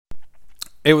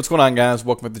Hey, what's going on, guys?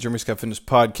 Welcome to the Jeremy Scott Fitness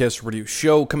Podcast Radio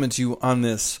Show, coming to you on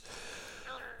this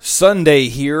Sunday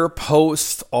here,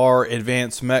 post our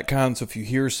advanced Metcon. So if you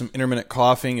hear some intermittent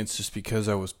coughing, it's just because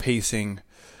I was pacing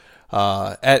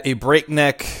at a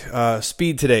breakneck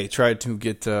speed today. Tried to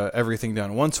get everything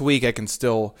done. Once a week, I can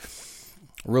still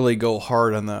really go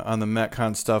hard on the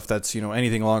Metcon stuff. That's,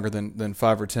 anything longer than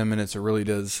 5 or 10 minutes, it really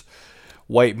does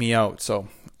wipe me out. So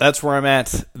that's where I'm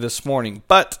at this morning.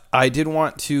 But I did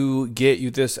want to get you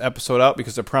this episode out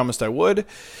because I promised I would.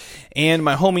 And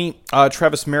my homie,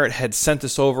 Travis Merritt, had sent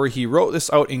this over. He wrote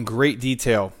this out in great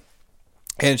detail.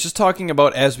 And it's just talking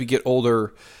about as we get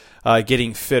older,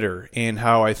 getting fitter, and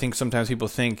how I think sometimes people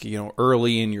think,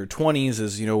 early in your 20s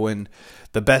is, when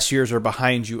the best years are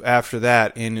behind you after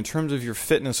that. And in terms of your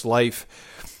fitness life,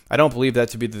 I don't believe that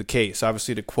to be the case.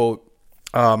 Obviously, to quote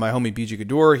my homie BJ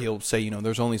Gaddour, he'll say,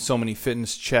 there's only so many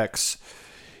fitness checks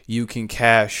you can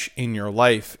cash in your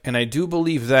life. And I do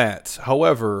believe that.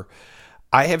 However,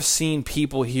 I have seen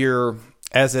people here,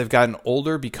 as they've gotten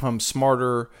older, become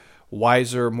smarter,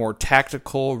 wiser, more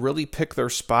tactical, really pick their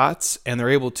spots, and they're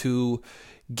able to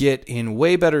get in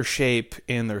way better shape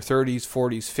in their 30s,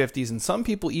 40s, 50s, and some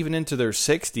people even into their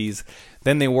 60s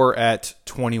than they were at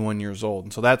 21 years old.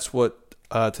 And so that's what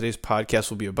today's podcast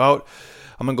will be about.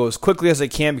 I'm going to go as quickly as I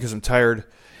can because I'm tired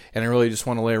and I really just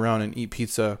want to lay around and eat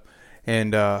pizza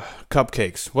and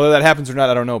cupcakes. Whether that happens or not,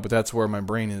 I don't know, but that's where my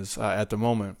brain is at the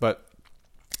moment. But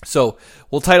so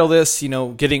we'll title this,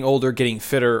 Getting Older, Getting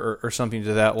Fitter, or something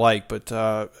to that like. But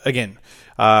again,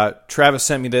 Travis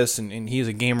sent me this, and he's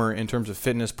a gamer in terms of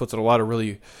fitness, puts out a lot of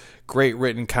really great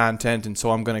written content, and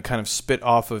so I'm going to kind of spit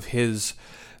off of his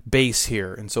base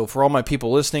here. And so for all my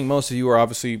people listening, most of you are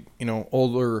obviously,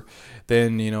 older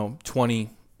than, 20,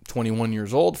 21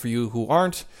 years old. For you who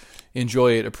aren't,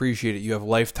 enjoy it, appreciate it. You have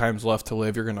lifetimes left to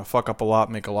live. You're going to fuck up a lot,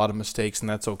 make a lot of mistakes, and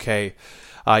that's okay.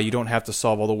 You don't have to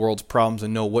solve all the world's problems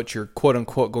and know what you're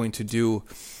quote-unquote going to do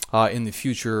in the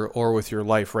future or with your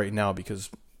life right now,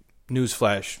 because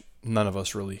newsflash, none of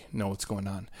us really know what's going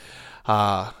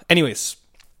on. Anyways,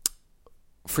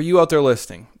 for you out there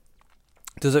listening,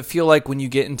 does it feel like when you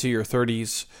get into your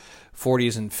 30s,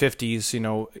 40s, and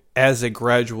 50s, as a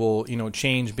gradual,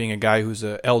 change, being a guy who's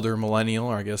an elder millennial,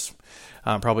 or I guess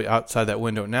probably outside that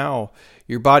window now,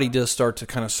 your body does start to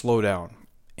kind of slow down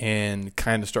and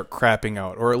kind of start crapping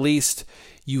out, or at least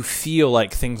you feel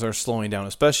like things are slowing down,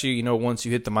 especially, once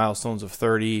you hit the milestones of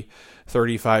 30,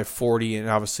 35, 40, and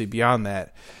obviously beyond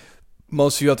that.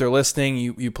 Most of you out there listening,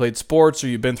 you played sports, or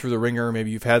you've been through the ringer.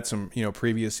 Maybe you've had some,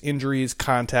 previous injuries,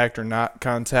 contact or not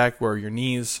contact, where your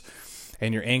knees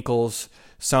and your ankles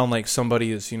sound like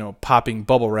somebody is, popping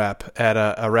bubble wrap at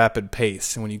a rapid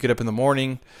pace. And when you get up in the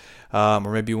morning, or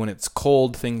maybe when it's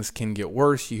cold, things can get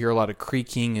worse. You hear a lot of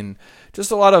creaking and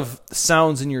just a lot of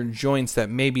sounds in your joints that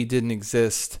maybe didn't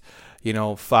exist,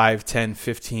 5, 10,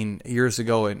 15 years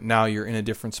ago, and now you're in a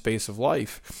different space of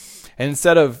life. And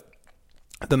instead of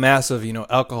the massive,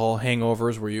 alcohol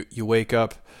hangovers where you wake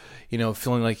up,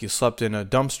 feeling like you slept in a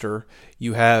dumpster,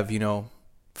 you have,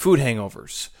 food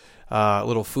hangovers,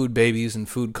 little food babies and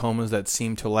food comas that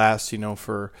seem to last,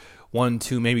 for 1,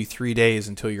 2, maybe 3 days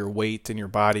until your weight and your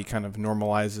body kind of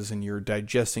normalizes and you're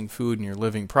digesting food and you're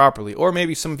living properly. Or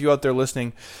maybe some of you out there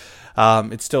listening,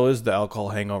 it still is the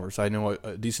alcohol hangovers. I know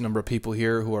a decent number of people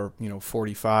here who are,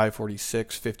 45,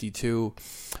 46, 52,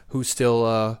 who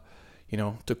still,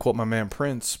 to quote my man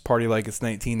Prince, party like it's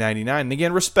 1999. And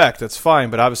again, respect, that's fine.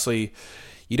 But obviously,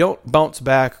 you don't bounce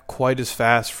back quite as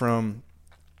fast from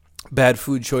bad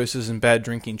food choices and bad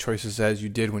drinking choices as you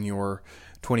did when you were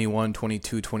 21,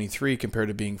 22, 23 compared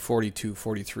to being 42,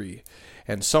 43,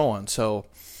 and so on. So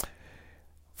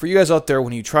for you guys out there,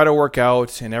 when you try to work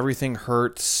out and everything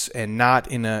hurts and not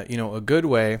in a, a good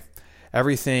way,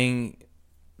 everything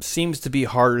seems to be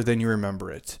harder than you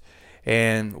remember it.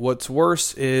 And what's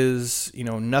worse is,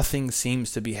 nothing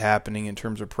seems to be happening in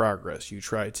terms of progress. You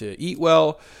try to eat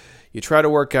well, you try to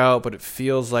work out, but it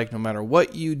feels like no matter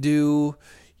what you do,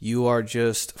 you are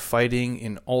just fighting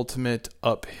an ultimate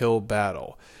uphill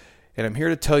battle. And I'm here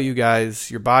to tell you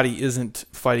guys, your body isn't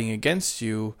fighting against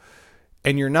you,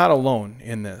 and you're not alone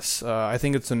in this. I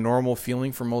think it's a normal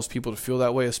feeling for most people to feel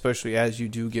that way, especially as you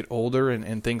do get older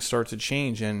and things start to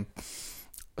change. And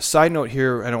a side note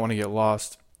here, I don't want to get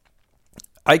lost.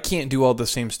 I can't do all the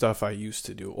same stuff I used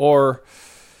to do. Or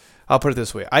I'll put it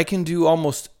this way. I can do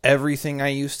almost everything I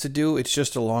used to do. It's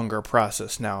just a longer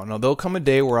process now. Now, there'll come a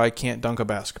day where I can't dunk a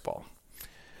basketball.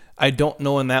 I don't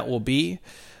know when that will be.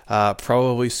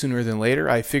 Probably sooner than later.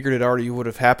 I figured it already would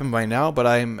have happened by now, but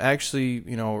I'm actually,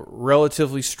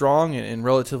 relatively strong and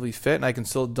relatively fit, and I can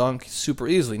still dunk super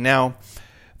easily. Now,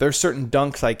 There's certain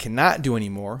dunks I cannot do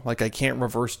anymore. Like I can't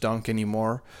reverse dunk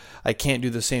anymore. I can't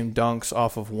do the same dunks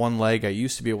off of one leg I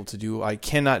used to be able to do. I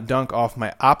cannot dunk off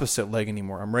my opposite leg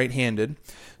anymore. I'm right-handed.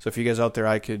 So if you guys out there,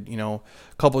 I could, a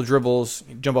couple of dribbles,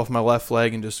 jump off my left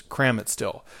leg and just cram it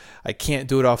still. I can't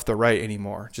do it off the right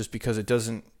anymore just because it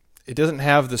doesn't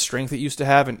have the strength it used to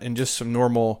have, and just some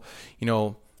normal, I'm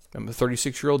a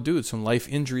 36-year-old dude, some life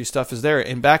injury stuff is there.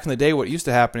 And back in the day, what used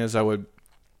to happen is I would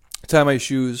tie my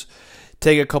shoes,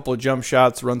 take a couple of jump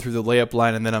shots, run through the layup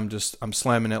line, and then I'm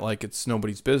slamming it like it's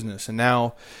nobody's business. And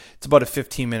now it's about a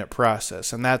 15-minute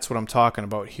process, and that's what I'm talking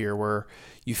about here, where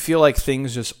you feel like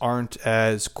things just aren't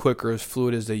as quick or as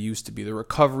fluid as they used to be. The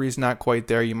recovery is not quite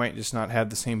there. You might just not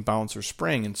have the same bounce or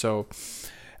spring. And so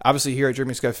obviously here at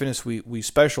Jeremy Scott Fitness, we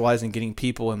specialize in getting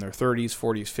people in their 30s,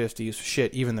 40s, 50s,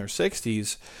 even their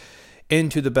 60s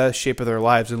into the best shape of their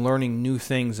lives and learning new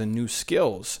things and new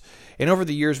skills. And over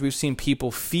the years, we've seen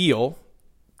people feel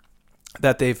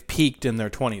that they've peaked in their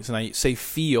 20s. And I say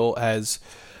feel as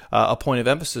a point of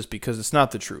emphasis because it's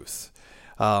not the truth.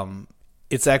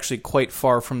 It's actually quite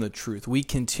far from the truth. We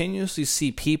continuously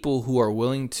see people who are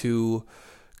willing to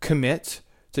commit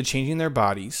to changing their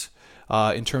bodies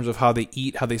in terms of how they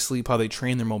eat, how they sleep, how they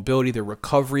train, their mobility, their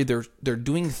recovery. They're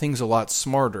doing things a lot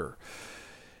smarter.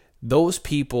 Those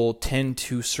people tend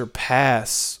to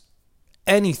surpass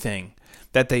anything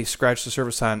that they scratch the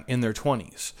surface on in their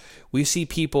 20s. We see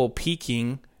people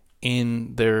peaking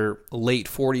in their late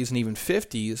 40s and even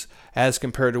 50s as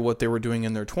compared to what they were doing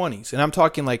in their 20s. And I'm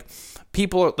talking like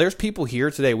there's people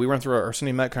here today. We went through our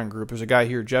Sunday Metcon group. There's a guy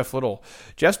here, Jeff Little.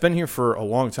 Jeff's been here for a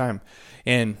long time.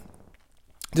 And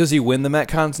does he win the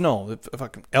Metcons? No. If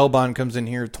Elbon comes in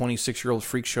here, 26-year-old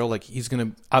freak show, like he's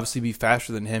going to obviously be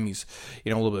faster than him. He's, a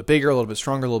little bit bigger, a little bit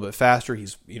stronger, a little bit faster.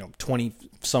 He's,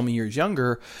 20-some years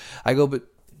younger. I go, but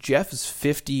Jeff is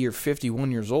 50 or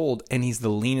 51 years old, and he's the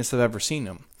leanest I've ever seen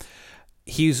him.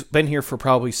 He's been here for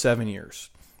probably 7 years.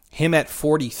 Him at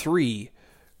 43,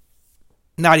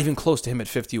 not even close to him at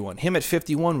 51. Him at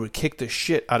 51 would kick the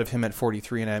shit out of him at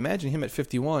 43, and I imagine him at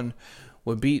 51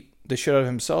 would beat the shit out of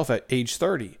himself at age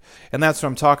 30. And that's what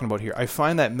I'm talking about here. I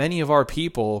find that many of our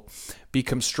people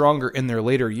become stronger in their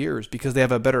later years because they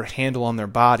have a better handle on their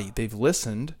body. They've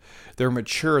listened. They're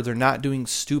mature. They're not doing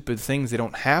stupid things they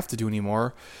don't have to do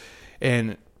anymore.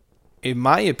 And in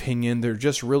my opinion, they're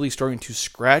just really starting to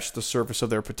scratch the surface of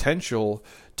their potential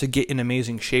to get in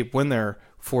amazing shape when they're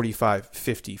 45,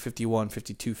 50, 51,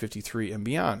 52, 53, and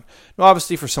beyond. Now,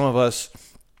 obviously, for some of us,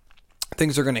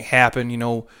 things are going to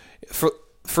happen,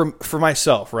 for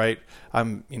myself, right?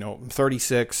 I'm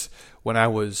 36. When I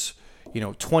was,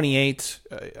 28,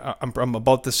 I'm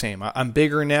about the same. I'm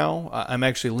bigger now. I'm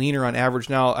actually leaner on average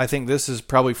now. I think this is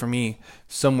probably for me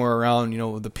somewhere around,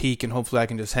 the peak, and hopefully I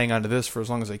can just hang on to this for as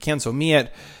long as I can. So me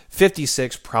at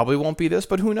 56 probably won't be this,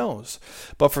 but who knows?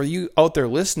 But for you out there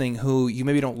listening who you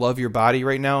maybe don't love your body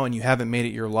right now and you haven't made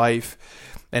it your life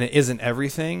and it isn't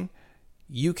everything,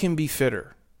 you can be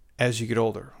fitter as you get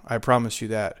older. I promise you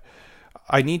that.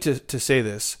 I need to say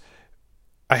this.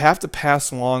 I have to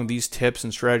pass along these tips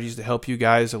and strategies to help you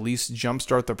guys at least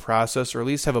jumpstart the process, or at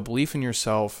least have a belief in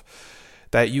yourself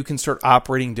that you can start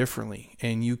operating differently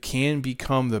and you can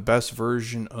become the best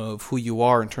version of who you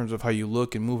are in terms of how you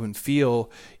look and move and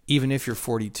feel, even if you're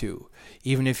 42,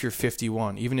 even if you're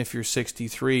 51, even if you're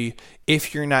 63,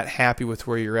 if you're not happy with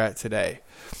where you're at today.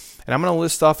 And I'm going to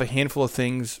list off a handful of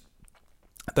things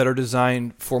that are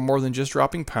designed for more than just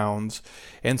dropping pounds,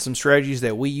 and some strategies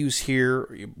that we use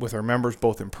here with our members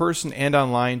both in person and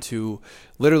online to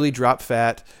literally drop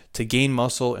fat, to gain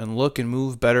muscle, and look and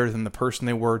move better than the person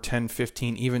they were 10,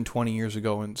 15, even 20 years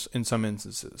ago in some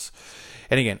instances.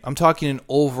 And again, I'm talking an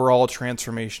overall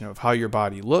transformation of how your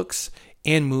body looks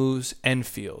and moves and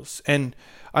feels. And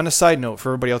on a side note, for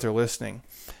everybody out there listening,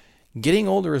 getting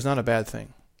older is not a bad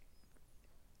thing.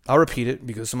 I'll repeat it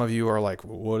because some of you are like,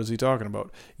 well, what is he talking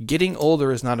about? Getting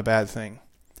older is not a bad thing.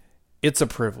 It's a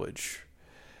privilege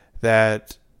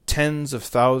that tens of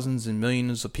thousands and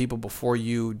millions of people before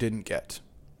you didn't get.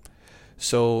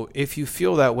 So if you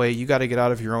feel that way, you got to get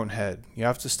out of your own head. You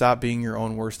have to stop being your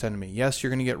own worst enemy. Yes, you're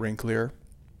going to get wrinklier.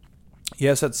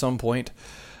 Yes, at some point,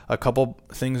 a couple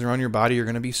things around your body are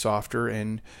going to be softer,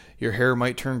 and your hair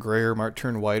might turn gray or might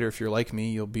turn white, or if you're like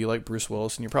me, you'll be like Bruce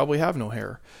Willis and you probably have no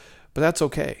hair. But that's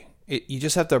okay. You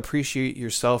just have to appreciate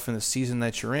yourself in the season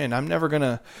that you're in. I'm never going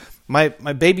to... My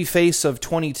baby face of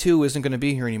 22 isn't going to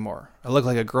be here anymore. I look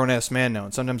like a grown-ass man now.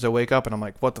 And sometimes I wake up and I'm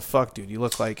like, what the fuck, dude? You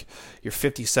look like you're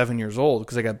 57 years old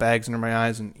because I got bags under my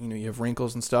eyes and, you have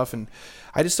wrinkles and stuff. And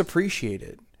I just appreciate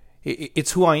it.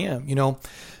 It's who I am,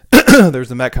 There's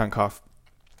the Metcon cough.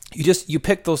 You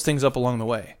pick those things up along the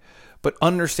way. But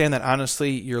understand that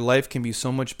honestly, your life can be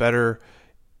so much better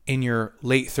in your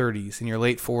late 30s, in your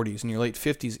late 40s, in your late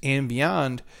 50s, and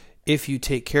beyond if you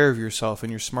take care of yourself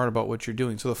and you're smart about what you're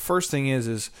doing. So the first thing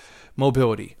is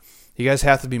mobility. You guys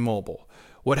have to be mobile.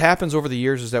 What happens over the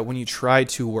years is that when you try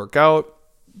to work out,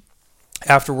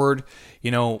 afterward,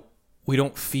 we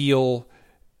don't feel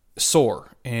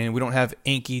sore and we don't have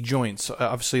achy joints.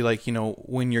 Obviously,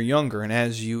 when you're younger and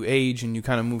as you age and you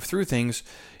kind of move through things,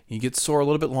 you get sore a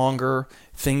little bit longer,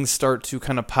 things start to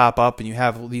kind of pop up and you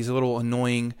have these little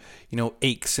annoying,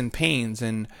 aches and pains.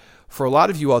 And for a lot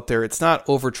of you out there, it's not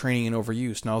overtraining and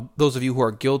overuse. Now, those of you who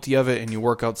are guilty of it and you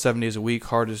work out 7 days a week,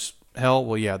 hard as hell,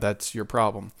 well, yeah, that's your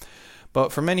problem.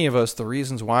 But for many of us, the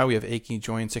reasons why we have achy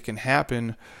joints, it can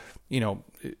happen,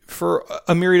 for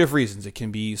a myriad of reasons. It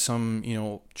can be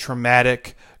some,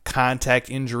 traumatic contact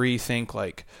injury. Think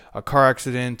like a car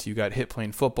accident, you got hit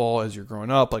playing football as you're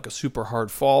growing up, like a super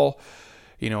hard fall,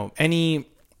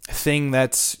 anything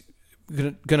that's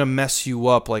gonna mess you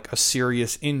up, like a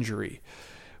serious injury.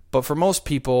 But for most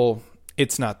people,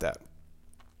 it's not that.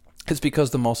 It's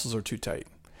because the muscles are too tight.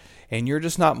 And you're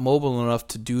just not mobile enough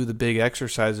to do the big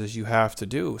exercises you have to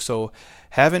do. So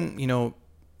having,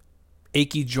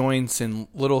 achy joints and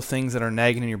little things that are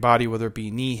nagging in your body, whether it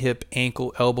be knee, hip,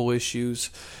 ankle, elbow issues,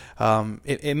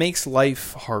 it makes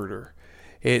life harder.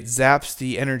 It zaps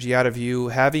the energy out of you.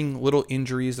 Having little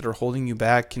injuries that are holding you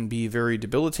back can be very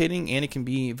debilitating and it can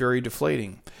be very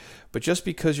deflating. But just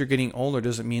because you're getting older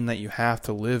doesn't mean that you have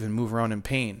to live and move around in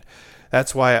pain.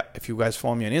 That's why if you guys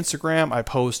follow me on Instagram, I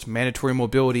post mandatory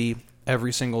mobility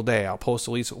every single day. I'll post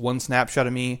at least one snapshot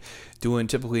of me doing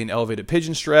typically an elevated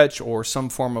pigeon stretch or some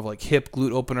form of like hip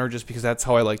glute opener, just because that's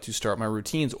how I like to start my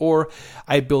routines. Or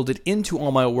I build it into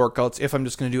all my workouts if I'm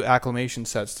just going to do acclimation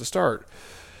sets to start.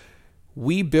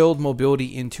 We build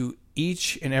mobility into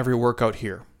each and every workout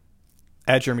here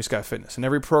at Jeremy Scott Fitness. And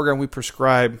every program we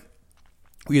prescribe,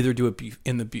 we either do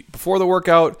it before the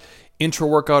workout, intra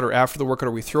workout, or after the workout,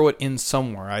 or we throw it in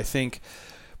somewhere. I think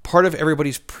part of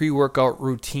everybody's pre-workout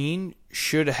routine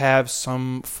should have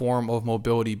some form of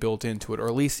mobility built into it, or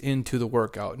at least into the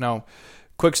workout. Now,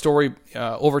 quick story,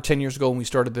 over 10 years ago when we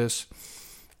started this,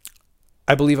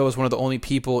 I believe I was one of the only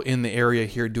people in the area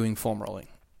here doing foam rolling.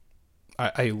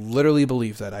 I literally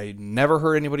believe that. I never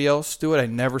heard anybody else do it. I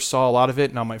never saw a lot of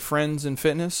it. Now, my friends in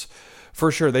fitness,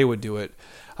 for sure they would do it.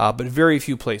 But very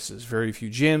few places, very few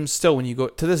gyms. Still, when you go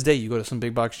to this day, you go to some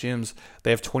big box gyms, they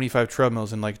have 25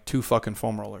 treadmills and like 2 fucking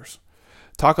foam rollers.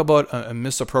 Talk about a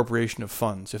misappropriation of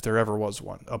funds, if there ever was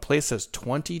one. A place has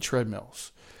 20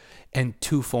 treadmills and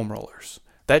 2 foam rollers.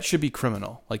 That should be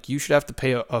criminal. Like, you should have to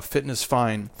pay a fitness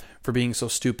fine for being so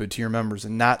stupid to your members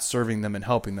and not serving them and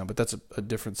helping them. But that's a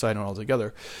different side note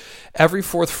altogether. Every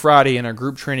 4th Friday in our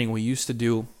group training, we used to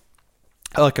do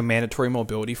like a mandatory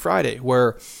mobility Friday,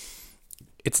 where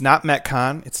it's not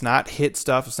Metcon, it's not HIIT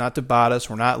stuff, it's not Tabatas,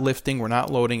 we're not lifting, we're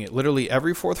not loading. It literally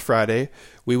every 4th Friday,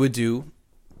 we would do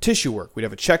tissue work. We'd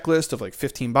have a checklist of like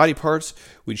 15 body parts.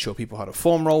 We'd show people how to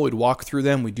foam roll. We'd walk through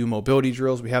them. We'd do mobility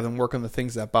drills. We have them work on the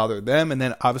things that bother them, and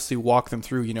then obviously walk them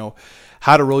through,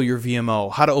 how to roll your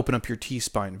VMO, how to open up your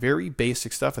T-spine. Very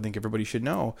basic stuff I think everybody should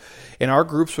know. And our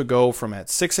groups would go from at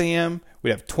 6 a.m.,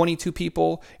 we'd have 22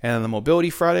 people, and on the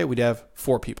mobility Friday, we'd have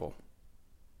 4 people.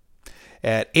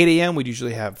 At 8 a.m., we'd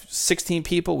usually have 16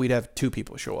 people. We'd have 2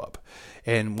 people show up.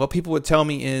 And what people would tell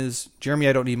me is, Jeremy,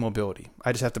 I don't need mobility.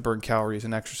 I just have to burn calories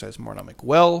and exercise more. And I'm like,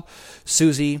 well,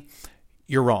 Susie,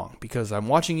 you're wrong, because I'm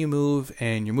watching you move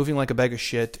and you're moving like a bag of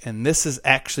shit. And this is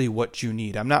actually what you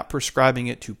need. I'm not prescribing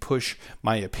it to push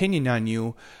my opinion on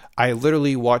you. I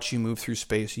literally watch you move through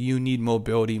space. You need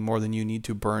mobility more than you need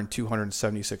to burn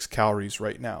 276 calories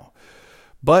right now.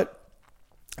 But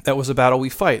that was a battle we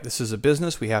fight. This is a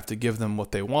business. We have to give them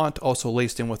what they want, also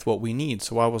laced in with what we need.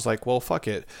 So I was like, well, fuck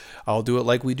it. I'll do it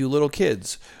like we do little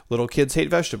kids. Little kids hate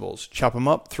vegetables. Chop them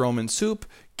up, throw them in soup.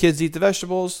 Kids eat the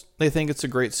vegetables. They think it's a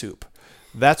great soup.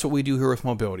 That's what we do here with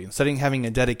mobility. Instead of having a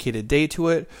dedicated day to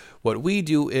it, what we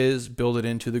do is build it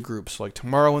into the groups. Like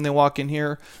tomorrow when they walk in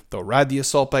here, they'll ride the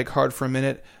assault bike hard for a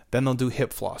minute, then they'll do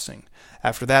hip flossing.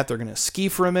 After that, they're going to ski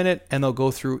for a minute, and they'll go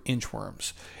through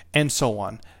inchworms, and so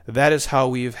on. That is how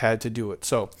we've had to do it.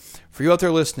 So for you out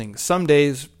there listening, some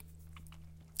days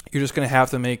you're just going to have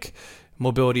to make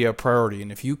mobility a priority.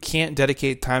 And if you can't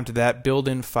dedicate time to that, build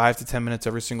in 5 to 10 minutes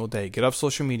every single day. Get off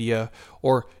social media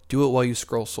or do it while you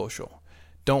scroll social.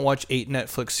 Don't watch 8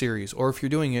 Netflix series. Or if you're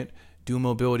doing it, do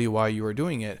mobility while you are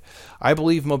doing it. I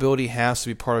believe mobility has to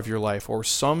be part of your life, or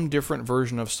some different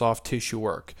version of soft tissue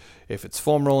work. If it's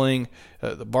foam rolling,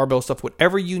 the barbell stuff,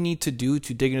 whatever you need to do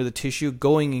to dig into the tissue,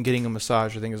 going and getting a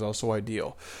massage I think is also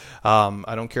ideal.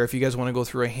 I don't care if you guys want to go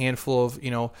through a handful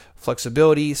of,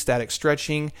 flexibility, static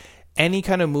stretching, any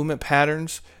kind of movement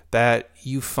patterns that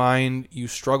you find you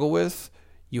struggle with,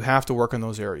 you have to work on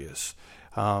those areas.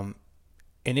 And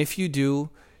if you do,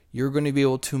 you're going to be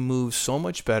able to move so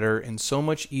much better and so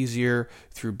much easier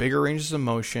through bigger ranges of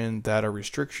motion that are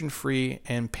restriction-free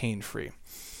and pain-free.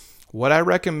 What I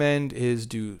recommend is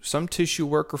do some tissue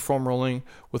work or foam rolling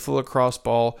with a lacrosse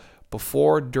ball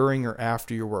before, during, or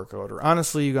after your workout. Or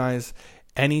honestly, you guys,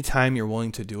 anytime you're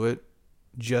willing to do it,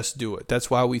 just do it. That's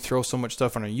why we throw so much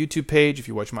stuff on our YouTube page. If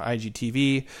you watch my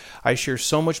IGTV, I share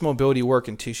so much mobility work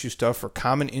and tissue stuff for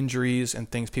common injuries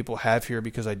and things people have here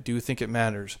because I do think it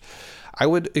matters. I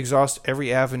would exhaust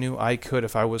every avenue I could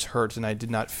if I was hurt and I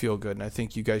did not feel good, and I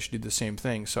think you guys should do the same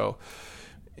thing. So,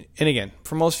 and again,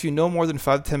 for most of you, no more than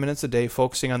 5 to 10 minutes a day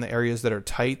focusing on the areas that are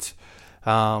tight,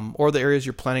 or the areas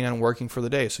you're planning on working for the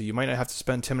day. So you might not have to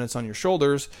spend 10 minutes on your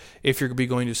shoulders if you're going to be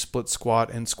going to split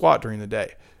squat and squat during the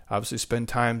day. Obviously spend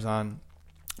times on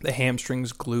the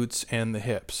hamstrings, glutes, and the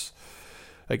hips.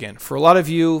 Again, for a lot of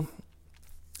you,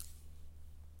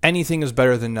 anything is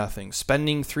better than nothing.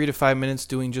 Spending 3 to 5 minutes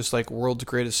doing just like world's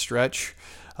greatest stretch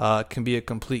can be a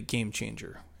complete game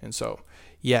changer. And so,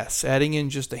 yes, adding in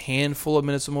just a handful of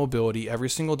minutes of mobility every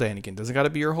single day, and again, doesn't got to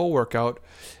be your whole workout,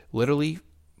 literally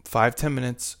 5-10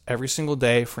 minutes every single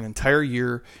day for an entire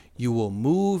year, you will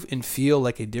move and feel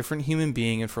like a different human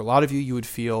being. And for a lot of you, you would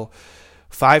feel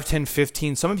 5, 10,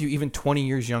 15, some of you even 20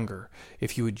 years younger,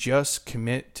 if you would just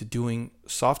commit to doing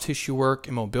soft tissue work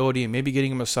and mobility and maybe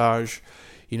getting a massage,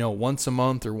 once a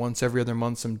month or once every other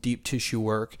month, some deep tissue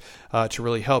work to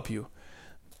really help you.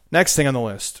 Next thing on the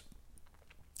list,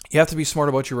 you have to be smart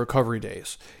about your recovery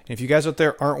days. And if you guys out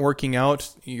there aren't working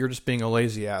out, you're just being a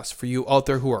lazy ass. For you out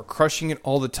there who are crushing it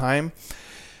all the time,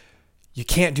 you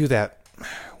can't do that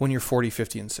when you're 40,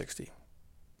 50, and 60.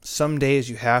 Some days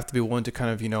you have to be willing to kind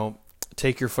of,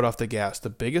 take your foot off the gas. The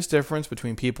biggest difference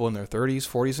between people in their 30s,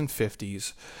 40s, and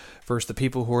 50s versus the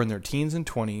people who are in their teens and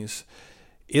 20s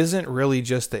isn't really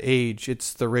just the age,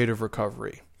 it's the rate of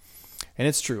recovery. And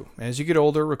it's true. As you get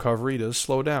older, recovery does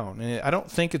slow down. And I don't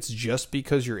think it's just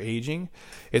because you're aging.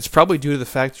 It's probably due to the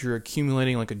fact that you're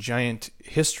accumulating like a giant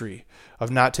history of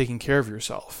not taking care of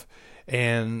yourself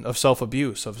and of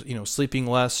self-abuse, of sleeping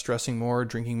less, stressing more,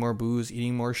 drinking more booze,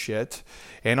 eating more shit.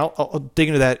 And I'll dig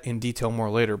into that in detail more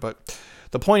later. But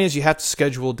the point is you have to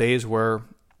schedule days where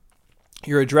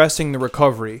you're addressing the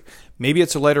recovery. Maybe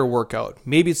it's a lighter workout.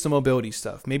 Maybe it's the mobility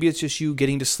stuff. Maybe it's just you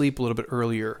getting to sleep a little bit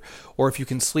earlier, or if you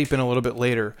can sleep in a little bit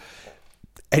later.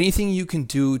 Anything you can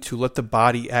do to let the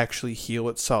body actually heal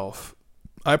itself.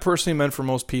 I personally meant for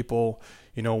most people,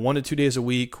 1 to 2 days a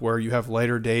week where you have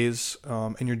lighter days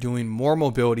and you're doing more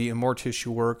mobility and more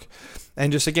tissue work.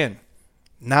 And just, again,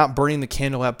 not burning the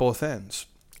candle at both ends.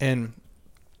 And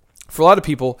for a lot of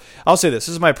people, I'll say this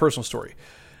is my personal story.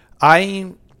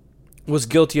 I was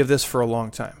guilty of this for a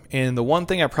long time. And the one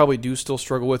thing I probably do still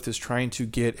struggle with is trying to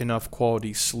get enough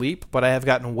quality sleep, but I have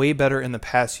gotten way better in the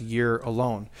past year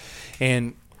alone.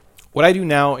 And what I do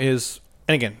now is,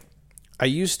 and again, I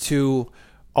used to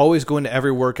always go into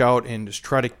every workout and just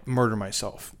try to murder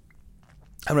myself.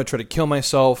 I'm going to try to kill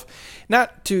myself,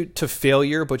 not to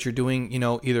failure, but you're doing,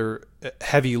 either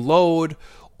heavy load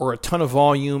or a ton of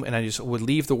volume, and I just would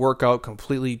leave the workout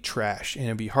completely trash. And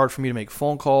it'd be hard for me to make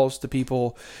phone calls to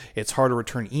people. It's hard to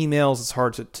return emails. It's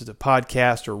hard to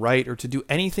podcast or write or to do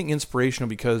anything inspirational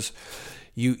because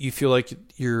you feel like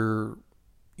you're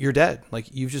dead.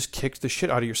 Like you've just kicked the shit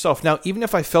out of yourself. Now, even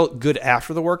if I felt good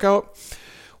after the workout,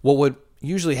 what would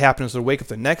usually happen is I'd wake up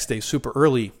the next day super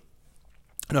early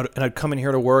and I'd come in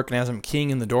here to work, and as I'm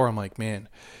keying in the door, I'm like, man,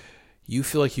 you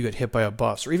feel like you get hit by a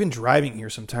bus. Or even driving here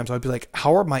sometimes, I'd be like,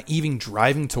 how am I even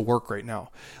driving to work right now?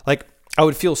 Like, I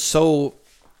would feel so,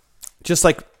 just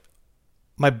like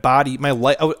my body, my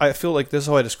life, I feel like this is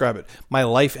how I describe it. My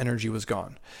life energy was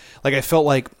gone. Like, I felt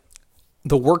like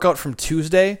the workout from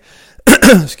Tuesday,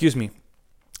 excuse me,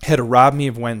 had robbed me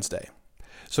of Wednesday.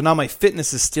 So now my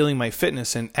fitness is stealing my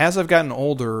fitness. And as I've gotten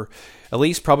older, at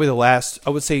least probably the last, I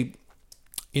would say,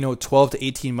 12 to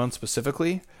 18 months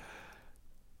specifically,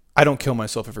 I don't kill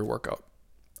myself every workout.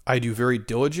 I do very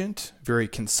diligent, very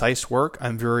concise work.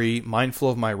 I'm very mindful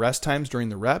of my rest times during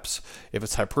the reps. If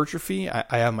it's hypertrophy, I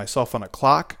have myself on a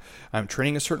clock. I'm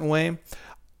training a certain way.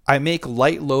 I make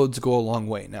light loads go a long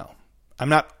way now. I'm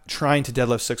not trying to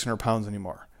deadlift 600 pounds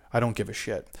anymore. I don't give a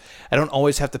shit. I don't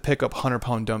always have to pick up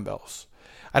 100-pound dumbbells.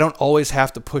 I don't always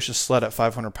have to push a sled at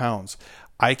 500 pounds.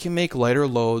 I can make lighter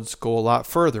loads go a lot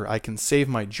further. I can save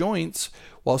my joints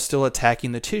while still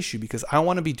attacking the tissue because I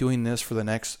want to be doing this for the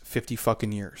next 50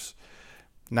 fucking years.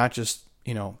 Not just,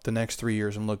 the next 3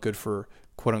 years and look good for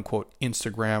quote unquote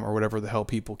Instagram or whatever the hell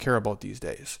people care about these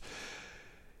days.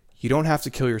 You don't have to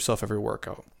kill yourself every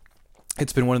workout.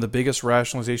 It's been one of the biggest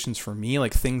rationalizations for me,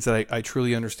 like things that I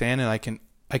truly understand, and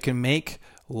I can make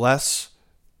less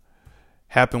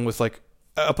happen with, like,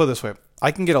 I'll put it this way.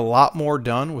 I can get a lot more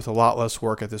done with a lot less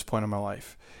work at this point in my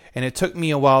life. And it took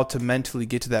me a while to mentally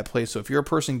get to that place. So if you're a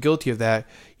person guilty of that,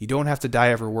 you don't have to die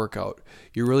every workout.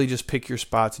 You really just pick your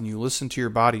spots and you listen to your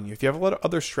body. And if you have a lot of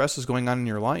other stresses going on in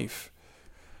your life,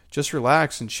 just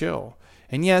relax and chill.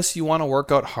 And yes, you want to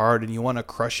work out hard and you want to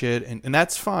crush it, and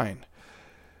that's fine.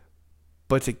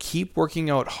 But to keep working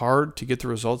out hard to get the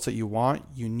results that you want,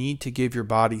 you need to give your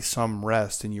body some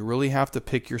rest. And you really have to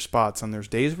pick your spots. And there's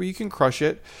days where you can crush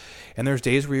it. And there's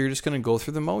days where you're just going to go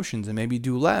through the motions and maybe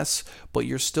do less. But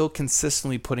you're still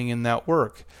consistently putting in that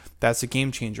work. That's a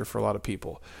game changer for a lot of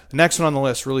people. The next one on the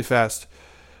list, really fast.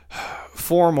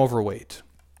 Form over weight.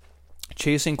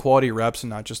 Chasing quality reps and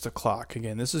not just a clock.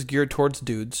 Again, this is geared towards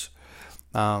dudes.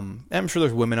 I'm sure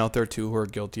there's women out there too who are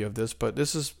guilty of this, but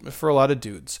this is for a lot of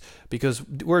dudes because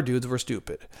we're dudes, we're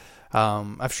stupid.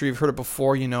 I'm sure you've heard it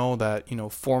before,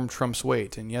 that, form trumps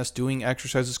weight. And yes, doing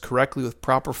exercises correctly with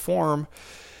proper form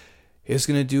is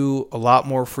going to do a lot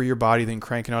more for your body than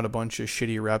cranking out a bunch of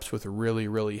shitty reps with a really,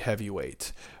 really heavy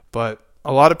weight. But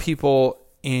a lot of people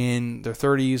in their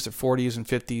 30s, their 40s, and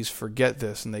 50s forget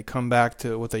this, and they come back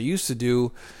to what they used to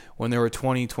do when they were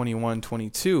 20, 21,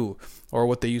 22, or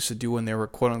what they used to do when they were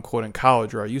quote-unquote in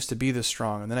college, or I used to be this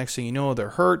strong. And the next thing you know, they're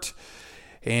hurt,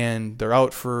 and they're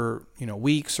out for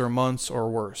weeks or months or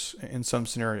worse in some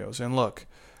scenarios. And look,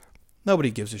 nobody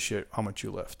gives a shit how much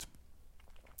you lift.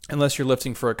 Unless you're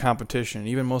lifting for a competition.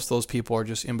 Even most of those people are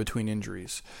just in between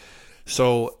injuries.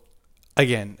 So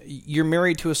again, you're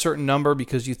married to a certain number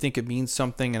because you think it means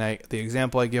something. And the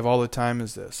example I give all the time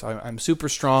is this. I'm super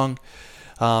strong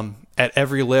at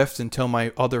every lift until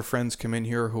my other friends come in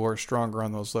here who are stronger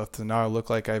on those lifts. And now I look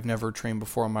like I've never trained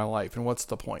before in my life. And what's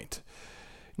the point?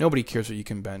 Nobody cares what you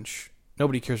can bench.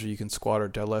 Nobody cares what you can squat or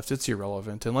deadlift. It's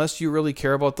irrelevant. Unless you really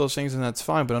care about those things, and that's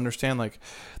fine. But understand,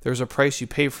 there's a price you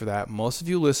pay for that. Most of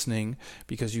you listening,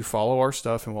 because you follow our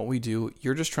stuff and what we do,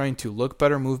 you're just trying to look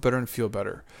better, move better, and feel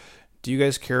better. Do you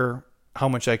guys care how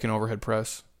much I can overhead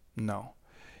press? No.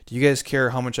 Do you guys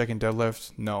care how much I can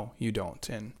deadlift? No, you don't.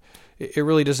 And it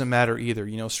really doesn't matter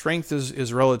either. Strength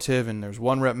is relative, and there's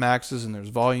 1 rep maxes and there's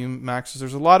volume maxes.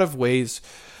 There's a lot of ways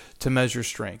to measure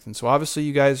strength. And so obviously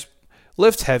you guys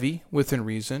lift heavy within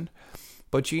reason,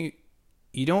 but you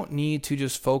don't need to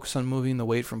just focus on moving the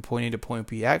weight from point A to point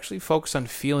B. Actually focus on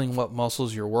feeling what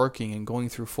muscles you're working and going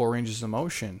through 4 ranges of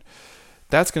motion.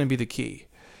 That's going to be the key.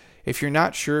 If you're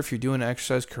not sure if you're doing an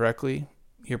exercise correctly,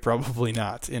 you're probably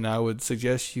not. And I would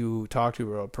suggest you talk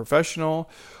to a professional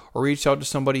or reach out to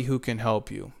somebody who can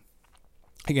help you.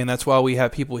 Again, that's why we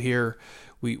have people here.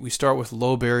 We start with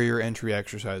low barrier entry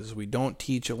exercises. We don't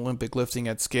teach Olympic lifting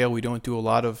at scale. We don't do a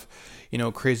lot of,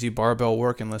 crazy barbell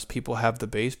work unless people have the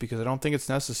base, because I don't think it's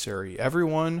necessary.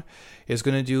 Everyone is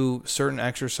going to do certain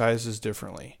exercises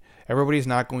differently. Everybody's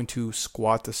not going to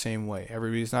squat the same way.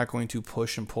 Everybody's not going to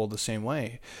push and pull the same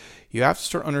way. You have to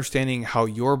start understanding how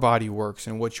your body works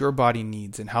and what your body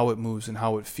needs and how it moves and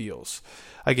how it feels.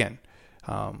 Again,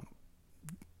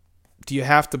 do you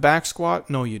have to back squat?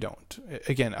 No, you don't.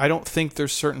 Again, I don't think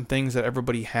there's certain things that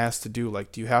everybody has to do.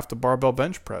 Like, do you have to barbell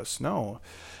bench press? No.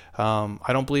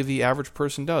 I don't believe the average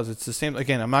person does. It's the same.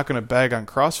 Again, I'm not going to bag on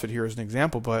CrossFit here as an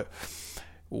example, but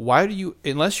why do you,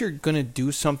 unless you're going to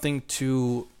do something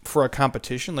for a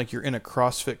competition, like you're in a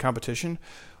CrossFit competition,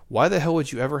 why the hell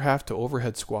would you ever have to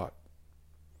overhead squat?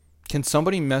 Can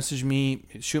somebody message me,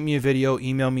 shoot me a video,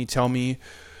 email me, tell me,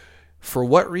 for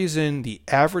what reason the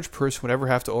average person would ever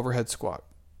have to overhead squat?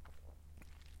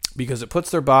 Because it puts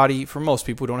their body, for most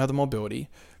people who don't have the mobility,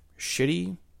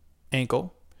 shitty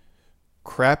ankle,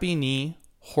 crappy knee,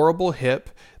 horrible hip,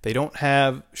 they don't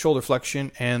have shoulder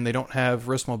flexion, and they don't have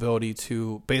wrist mobility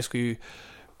to basically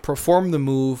perform the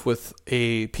move with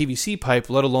a PVC pipe,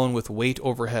 let alone with weight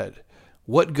overhead.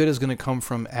 What good is going to come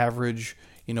from average,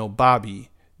 Bobby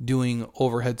doing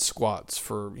overhead squats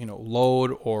for,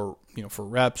 load or, for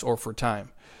reps or for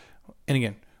time? And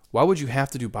again, why would you have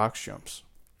to do box jumps?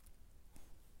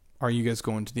 Are you guys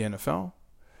going to the NFL?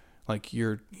 Like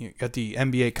you're at the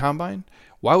NBA combine?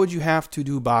 Why would you have to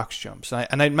do box jumps?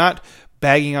 And I'm not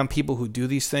bagging on people who do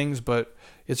these things, but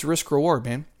it's risk reward,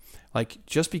 man. Like,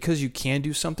 just because you can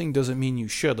do something doesn't mean you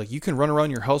should. Like, you can run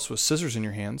around your house with scissors in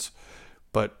your hands,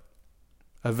 but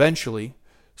eventually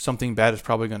something bad is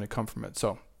probably going to come from it.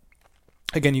 So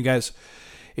again, you guys,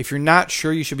 if you're not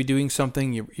sure you should be doing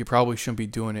something, you probably shouldn't be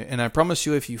doing it. And I promise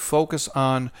you, if you focus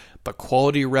on the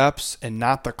quality reps and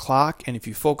not the clock, and if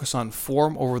you focus on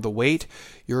form over the weight,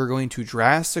 you're going to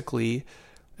drastically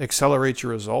accelerate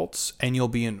your results, and you'll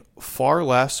be in far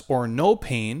less or no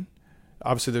pain.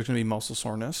 Obviously, there's going to be muscle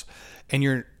soreness, and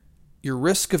your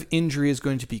risk of injury is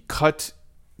going to be cut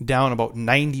down about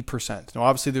 90%. Now,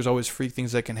 obviously, there's always freak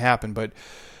things that can happen, but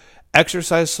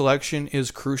exercise selection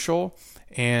is crucial.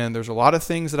 And there's a lot of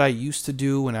things that I used to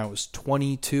do when I was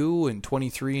 22 and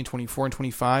 23 and 24 and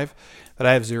 25 that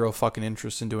I have zero fucking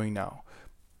interest in doing now.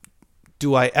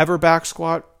 Do I ever back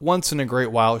squat? Once in a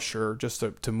great while, sure, just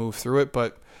to move through it.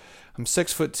 But I'm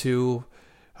 6'2",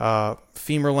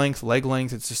 femur length, leg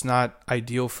length. It's just not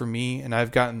ideal for me. And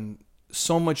I've gotten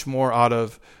so much more out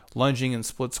of lunging and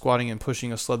split squatting and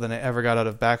pushing a sled than I ever got out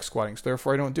of back squatting. So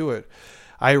therefore, I don't do it.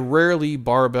 I rarely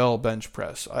barbell bench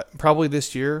press. Probably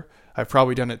this year, I've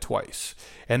probably done it twice.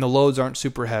 And the loads aren't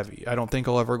super heavy. I don't think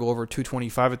I'll ever go over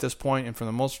 225 at this point. And for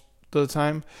the most of the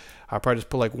time, I'll probably just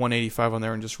put like 185 on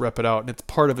there and just rep it out. And it's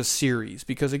part of a series.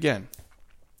 Because again,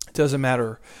 it doesn't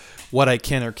matter what I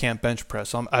can or can't bench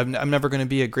press. I'm never going to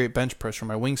be a great bench presser.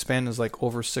 My wingspan is like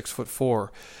over 6'4".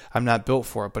 I'm not built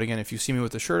for it. But again, if you see me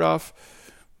with the shirt off,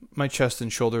 my chest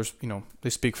and shoulders, they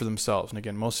speak for themselves. And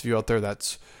again, most of you out there,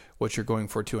 that's what you're going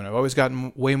for too. And I've always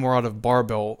gotten way more out of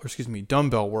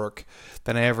dumbbell work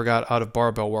than I ever got out of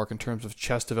barbell work in terms of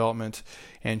chest development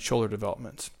and shoulder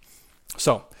development.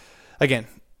 So again,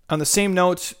 on the same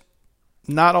note,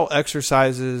 not all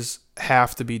exercises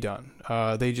have to be done.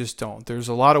 They just don't. There's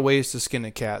a lot of ways to skin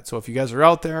a cat. So if you guys are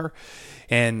out there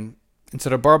and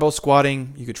instead of barbell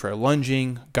squatting, you could try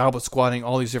lunging, goblet squatting,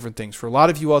 all these different things. For a lot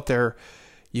of you out there,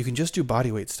 you can just do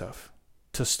bodyweight stuff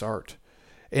to start.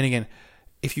 And again,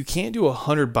 if you can't do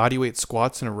 100 bodyweight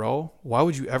squats in a row, why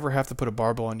would you ever have to put a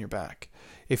barbell on your back?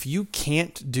 If you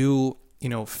can't do,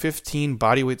 15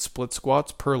 bodyweight split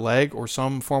squats per leg or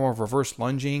some form of reverse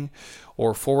lunging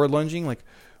or forward lunging, like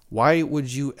why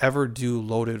would you ever do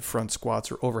loaded front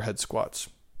squats or overhead squats?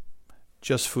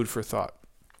 Just food for thought.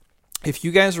 If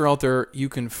you guys are out there, you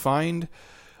can find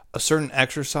a certain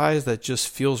exercise that just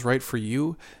feels right for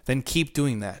you, then keep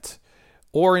doing that.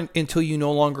 Or until you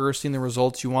no longer are seeing the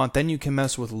results you want, then you can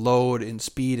mess with load and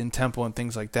speed and tempo and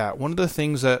things like that. One of the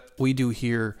things that we do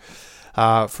here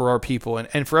for our people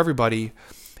and for everybody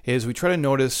is we try to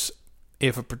notice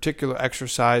if a particular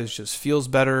exercise just feels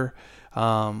better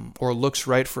or looks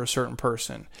right for a certain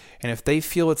person. And if they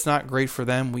feel it's not great for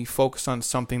them, we focus on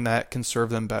something that can serve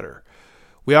them better.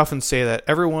 We often say that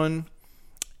everyone,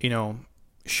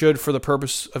 should, for the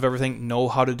purpose of everything, know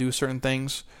how to do certain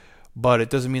things. But it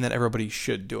doesn't mean that everybody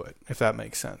should do it, if that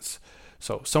makes sense.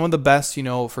 So some of the best,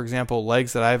 for example,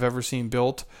 legs that I've ever seen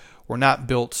built were not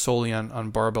built solely on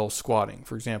barbell squatting.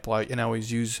 For example, I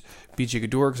always use BJ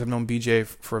Gaddour because I've known BJ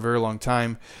for a very long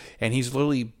time. And he's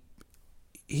literally,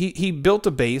 he built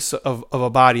a base of a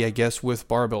body, I guess, with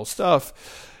barbell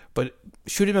stuff. But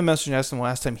shoot him a message and ask him the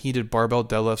last time he did barbell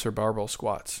deadlifts or barbell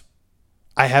squats.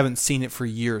 I haven't seen it for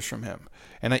years from him.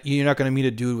 And you're not going to meet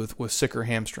a dude with sicker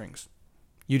hamstrings.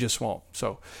 You just won't.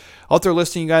 So out there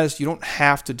listening, you guys, you don't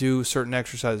have to do certain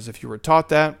exercises. If you were taught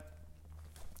that,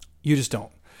 you just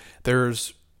don't.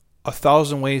 There's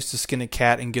 1,000 ways to skin a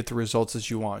cat and get the results that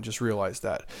you want. Just realize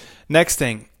that. Next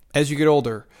thing, as you get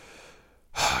older,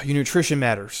 your nutrition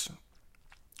matters.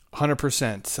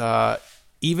 100%.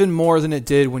 Even more than it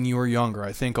did when you were younger.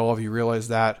 I think all of you realize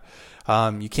that.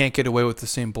 You can't get away with the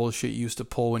same bullshit you used to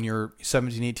pull when you're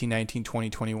 17, 18, 19, 20,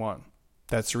 21.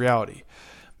 That's the reality.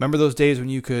 Remember those days when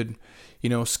you could,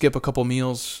 skip a couple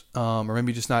meals or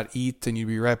maybe just not eat and you'd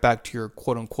be right back to your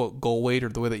quote-unquote goal weight or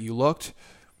the way that you looked?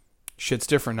 Shit's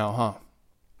different now, huh?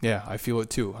 Yeah, I feel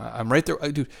it too. I'm right there.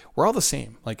 Dude, we're all the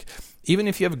same. Like, even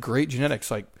if you have great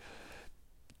genetics, like,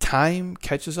 time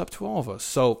catches up to all of us.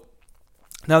 So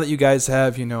now that you guys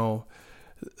have,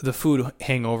 the food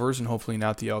hangovers and hopefully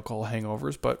not the alcohol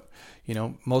hangovers, but,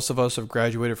 most of us have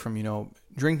graduated from,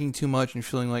 drinking too much and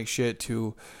feeling like shit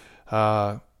to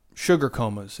sugar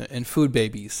comas and food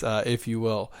babies, if you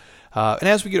will. And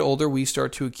as we get older, we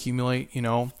start to accumulate,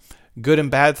 good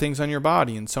and bad things on your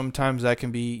body. And sometimes that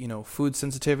can be, food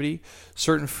sensitivity.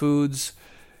 Certain foods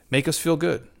make us feel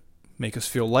good, make us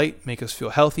feel light, make us feel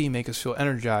healthy, make us feel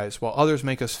energized, while others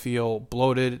make us feel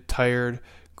bloated, tired,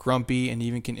 grumpy, and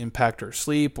even can impact our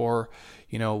sleep, or,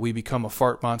 we become a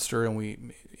fart monster and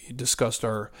we disgust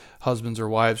our husbands or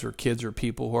wives or kids or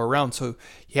people who are around. So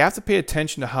you have to pay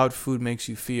attention to how food makes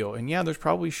you feel. And yeah, there's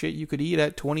probably shit you could eat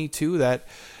at 22 that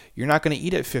you're not going to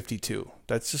eat at 52.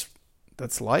 That's just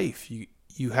that's life.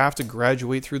 You have to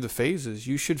graduate through the phases.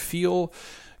 You should feel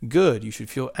good. You should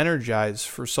feel energized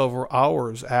for several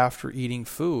hours after eating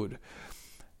food.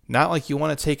 Not like you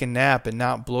want to take a nap and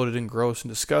not bloated and gross and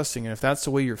disgusting. And if that's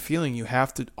the way you're feeling, you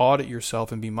have to audit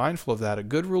yourself and be mindful of that. A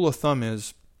good rule of thumb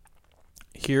is,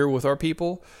 here with our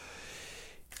people,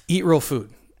 eat real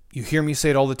food. You hear me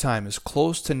say it all the time, as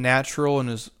close to natural and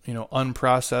as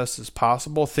unprocessed as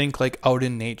possible. Think like out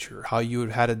in nature, how you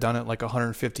would have had done it like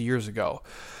 150 years ago.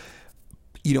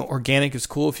 Organic is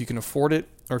cool if you can afford it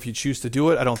or if you choose to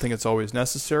do it. I don't think it's always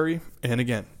necessary. And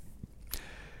again,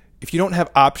 if you don't have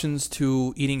options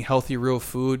to eating healthy, real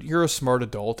food, you're a smart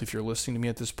adult. If you're listening to me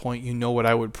at this point, you know what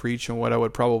I would preach and what I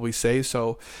would probably say.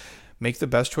 So make the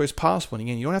best choice possible. And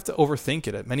again, you don't have to overthink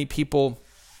it. Many people,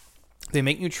 they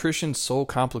make nutrition so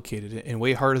complicated and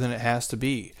way harder than it has to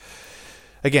be.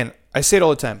 Again, I say it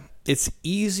all the time. It's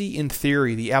easy in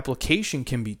theory. The application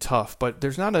can be tough, but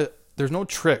there's no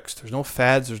tricks. There's no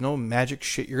fads. There's no magic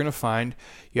shit you're going to find.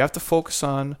 You have to focus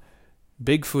on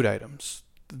big food items,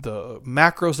 the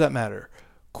macros that matter,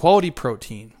 quality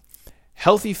protein,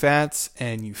 healthy fats,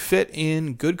 and you fit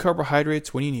in good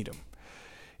carbohydrates when you need them.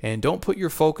 And don't put your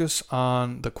focus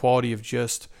on the quality of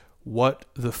just what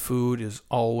the food is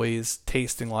always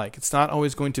tasting like. It's not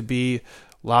always going to be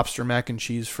lobster mac and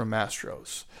cheese from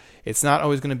Mastro's. It's not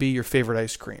always going to be your favorite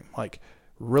ice cream. Like,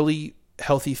 really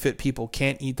healthy, fit people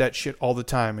can't eat that shit all the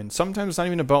time. And sometimes it's not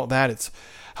even about that. It's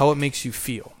how it makes you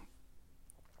feel.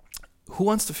 Who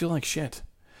wants to feel like shit?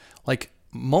 Like,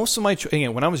 most of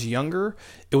again, when I was younger,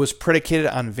 it was predicated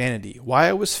on vanity. Why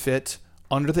I was fit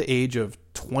under the age of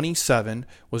 27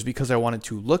 was because I wanted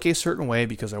to look a certain way,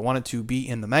 because I wanted to be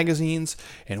in the magazines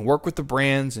and work with the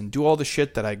brands and do all the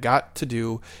shit that I got to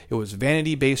do. It was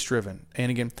vanity-based driven. And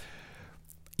again,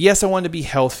 yes, I wanted to be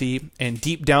healthy, and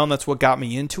deep down that's what got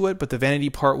me into it, but the vanity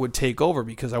part would take over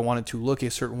because I wanted to look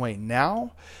a certain way.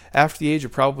 Now, after the age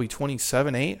of probably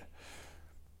 27, 8,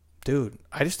 dude,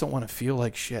 I just don't want to feel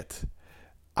like shit.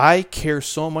 I care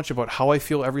so much about how I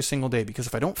feel every single day, because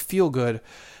if I don't feel good,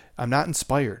 I'm not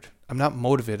inspired. I'm not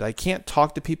motivated. I can't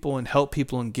talk to people and help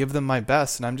people and give them my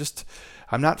best. And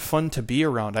I'm not fun to be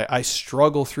around. I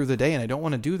struggle through the day and I don't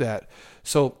want to do that.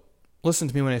 So listen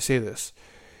to me when I say this.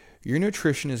 Your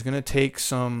nutrition is going to take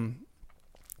some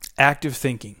active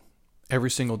thinking every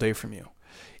single day from you.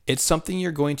 It's something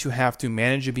you're going to have to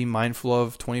manage and be mindful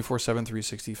of 24/7,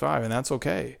 365, and that's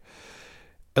okay.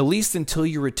 At least until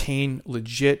you retain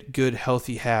legit, good,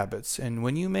 healthy habits. And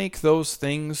when you make those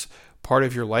things part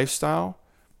of your lifestyle,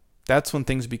 that's when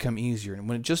things become easier. And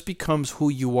when it just becomes who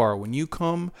you are,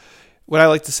 what I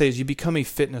like to say is you become a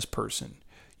fitness person.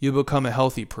 You become a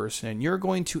healthy person, and you're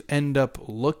going to end up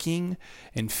looking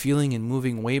and feeling and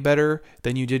moving way better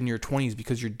than you did in your 20s,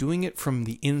 because you're doing it from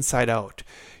the inside out.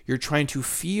 You're trying to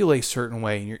feel a certain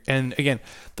way. And again,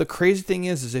 the crazy thing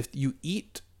is if you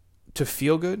eat to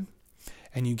feel good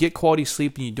and you get quality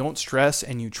sleep and you don't stress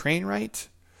and you train right,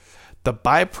 the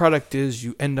byproduct is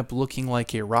you end up looking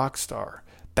like a rock star.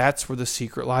 That's where the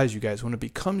secret lies, you guys. When it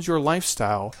becomes your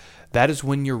lifestyle, that is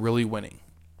when you're really winning.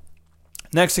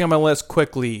 Next thing on my list,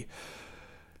 quickly,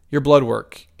 your blood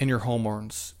work and your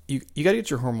hormones. You got to get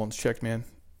your hormones checked, man.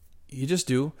 You just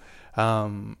do.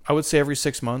 I would say every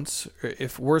 6 months.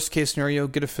 If worst case scenario,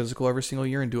 get a physical every single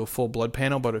year and do a full blood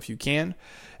panel. But if you can,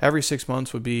 every 6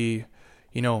 months would be,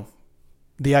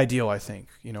 the ideal, I think.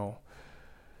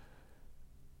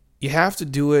 You have to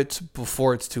do it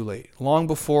before it's too late. Long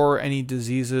before any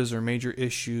diseases or major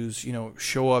issues,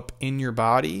 show up in your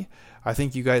body. I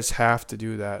think you guys have to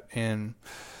do that. And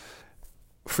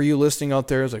for you listening out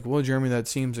there, it's like, well, Jeremy, that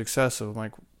seems excessive. I'm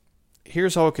like,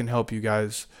 here's how it can help you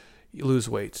guys lose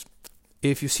weight.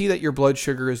 If you see that your blood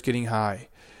sugar is getting high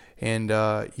and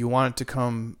you want it to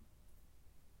come,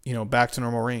 back to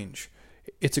normal range,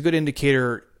 it's a good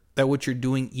indicator that what you're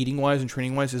doing eating-wise and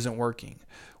training-wise isn't working.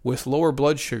 With lower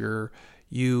blood sugar,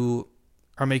 you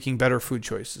are making better food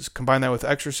choices. Combine that with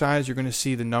exercise, you're going to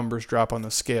see the numbers drop on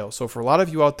the scale. So for a lot of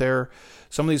you out there,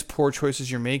 some of these poor choices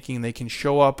you're making, they can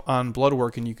show up on blood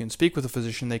work, and you can speak with a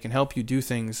physician. They can help you do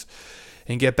things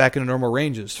and get back into normal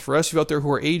ranges. For us, you out there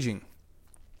who are aging,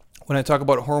 when I talk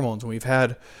about hormones, and we've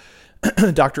had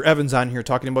Dr. Evans on here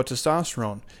talking about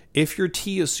testosterone, if your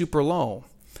T is super low,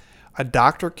 a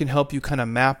doctor can help you kind of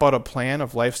map out a plan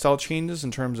of lifestyle changes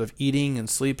in terms of eating and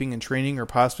sleeping and training, or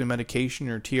possibly medication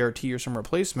or TRT or some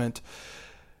replacement.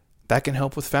 That can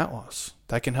help with fat loss.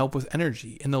 That can help with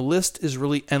energy. And the list is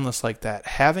really endless like that.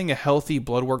 Having a healthy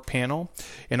blood work panel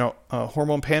and a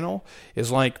hormone panel is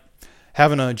like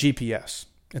having a GPS.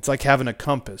 It's like having a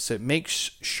compass. It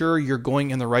makes sure you're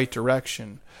going in the right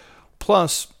direction.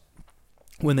 Plus,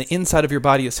 When the inside of your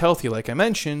body is healthy, like I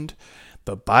mentioned,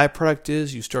 the byproduct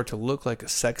is you start to look like a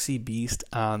sexy beast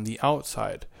on the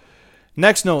outside.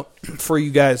 Next note for you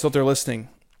guys out there listening.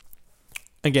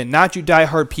 Again, not you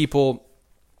diehard people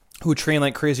who train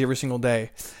like crazy every single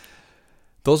day.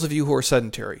 Those of you who are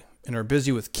sedentary and are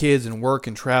busy with kids and work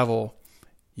and travel,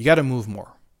 you got to move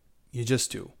more. You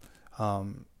just do.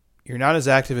 You're not as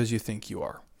active as you think you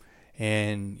are.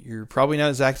 And you're probably not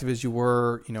as active as you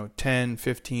were, 10,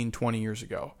 15, 20 years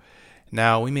ago.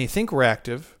 Now, we may think we're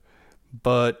active,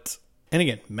 but, and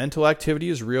again, mental activity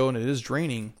is real and it is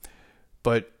draining,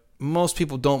 but most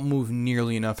people don't move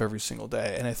nearly enough every single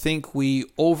day. And I think we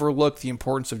overlook the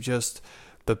importance of just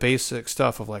the basic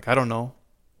stuff of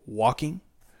walking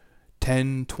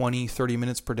 10, 20, 30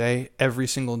 minutes per day, every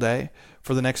single day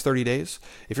for the next 30 days.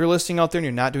 If you're listening out there and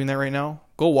you're not doing that right now,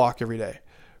 go walk every day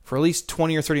for at least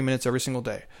 20 or 30 minutes every single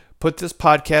day. Put this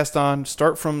podcast on,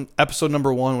 start from episode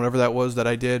number 1, whatever that was that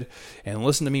I did, and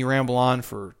listen to me ramble on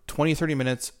for 20, 30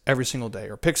 minutes every single day.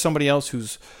 Or pick somebody else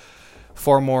who's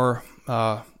far more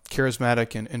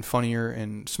charismatic and funnier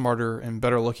and smarter and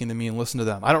better looking than me and listen to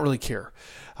them. I don't really care.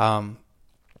 It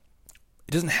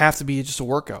doesn't have to be just a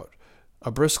workout. A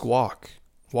brisk walk,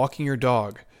 walking your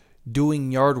dog,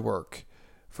 doing yard work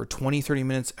for 20, 30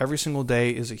 minutes every single day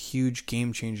is a huge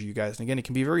game changer, you guys. And again, it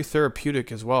can be very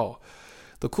therapeutic as well.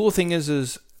 The cool thing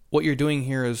is what you're doing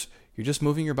here is you're just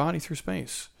moving your body through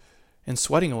space and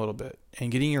sweating a little bit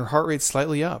and getting your heart rate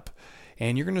slightly up.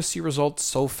 And you're going to see results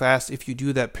so fast if you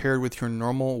do that paired with your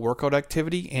normal workout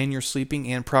activity and your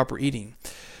sleeping and proper eating.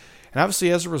 And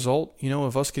obviously, as a result,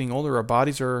 of us getting older, our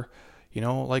bodies are,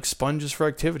 like sponges for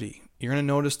activity. You're going to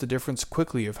notice the difference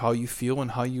quickly of how you feel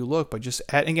and how you look. But just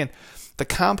again, the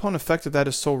compound effect of that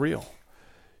is so real.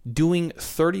 Doing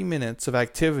 30 minutes of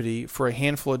activity for a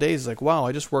handful of days is like, wow,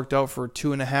 I just worked out for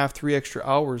 2.5, 3 extra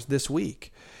hours this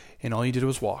week. And all you did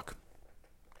was walk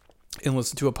and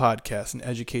listen to a podcast and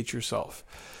educate yourself.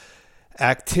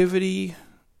 Activity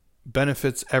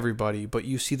benefits everybody, but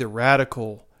you see the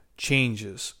radical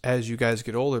changes as you guys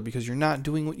get older because you're not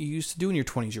doing what you used to do in your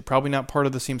 20s. You're probably not part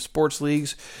of the same sports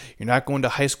leagues. You're not going to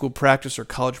high school practice or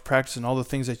college practice and all the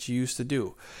things that you used to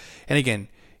do. And again,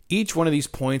 each one of these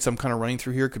points I'm kind of running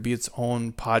through here could be its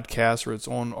own podcast or its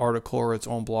own article or its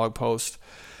own blog post.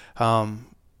 And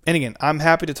again, I'm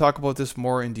happy to talk about this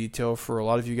more in detail for a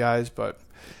lot of you guys, but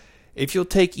if you'll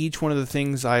take each one of the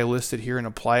things I listed here and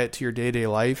apply it to your day-to-day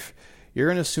life, you're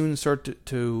going to soon start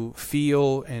to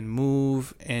feel and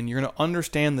move, and you're going to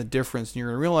understand the difference, and you're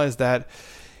going to realize that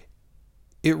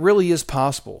it really is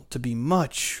possible to be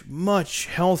much, much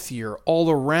healthier all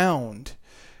around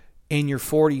in your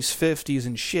 40s, 50s,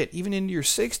 and even into your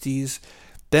 60s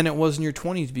than it was in your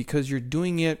 20s because you're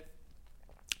doing it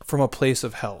from a place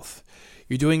of health.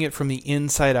 You're doing it from the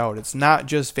inside out. It's not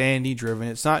just vanity driven.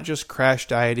 It's not just crash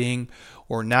dieting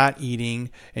or not eating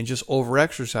and just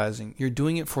over-exercising. You're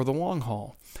doing it for the long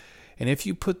haul. And if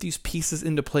you put these pieces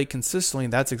into play consistently,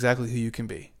 that's exactly who you can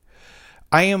be.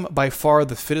 I am by far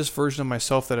the fittest version of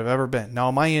myself that I've ever been. Now,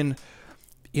 am I in,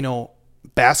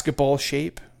 basketball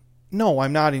shape? No,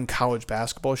 I'm not in college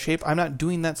basketball shape. I'm not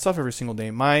doing that stuff every single day.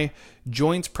 My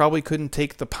joints probably couldn't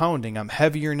take the pounding. I'm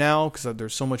heavier now because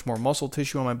there's so much more muscle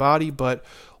tissue on my body. But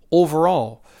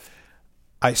overall,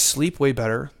 I sleep way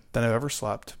better than I've ever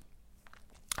slept.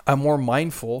 I'm more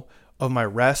mindful of my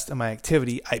rest and my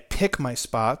activity. I pick my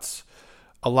spots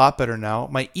a lot better now.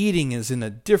 My eating is in a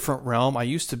different realm. I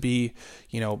used to be,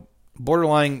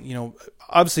 borderline,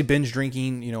 obviously binge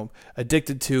drinking,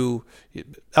 addicted to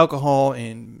alcohol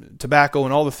and tobacco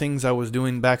and all the things I was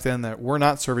doing back then that were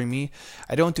not serving me.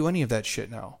 I don't do any of that shit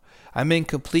now. I'm in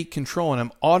complete control and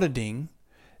I'm auditing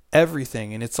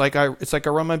everything. And it's like I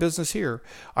run my business here.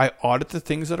 I audit the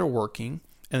things that are working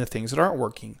and the things that aren't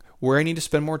working, where I need to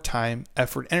spend more time,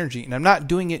 effort, energy. And I'm not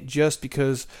doing it just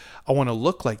because I want to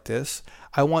look like this.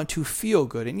 I want to feel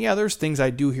good. And yeah, there's things I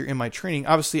do here in my training.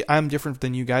 Obviously, I'm different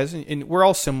than you guys, and we're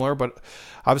all similar, but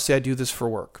obviously I do this for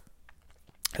work.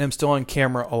 And I'm still on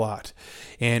camera a lot.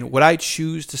 And would I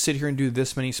choose to sit here and do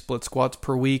this many split squats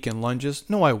per week and lunges?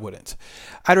 No, I wouldn't.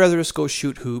 I'd rather just go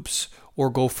shoot hoops or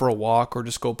go for a walk or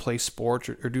just go play sports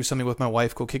or do something with my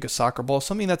wife, go kick a soccer ball,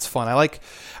 something that's fun. I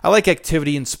like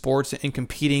activity in sports and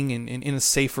competing in a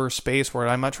safer space where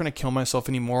I'm not trying to kill myself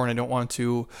anymore and I don't want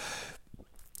to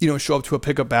show up to a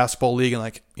pickup basketball league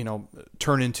and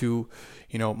turn into,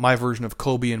 my version of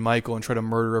Kobe and Michael and try to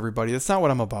murder everybody. That's not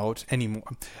what I'm about anymore.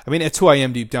 I mean, it's who I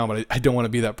am deep down, but I don't want to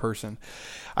be that person.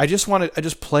 I just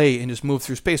play and just move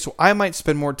through space. So I might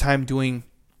spend more time doing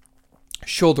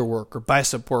shoulder work or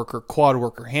bicep work or quad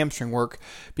work or hamstring work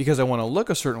because I want to look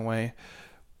a certain way.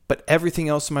 but everything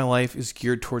else in my life is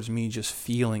geared towards me just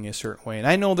feeling a certain way. And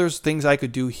I know there's things I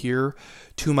could do here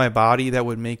to my body that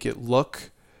would make it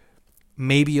look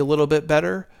maybe a little bit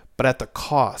better, but at the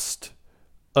cost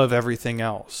of everything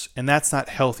else. And that's not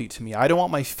healthy to me. I don't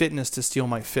want my fitness to steal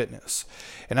my fitness.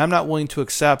 And I'm not willing to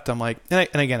accept, I'm like, and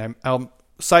again, I'll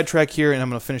sidetrack here and I'm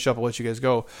going to finish up. I'll let you guys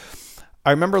go.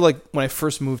 I remember like when I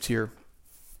first moved here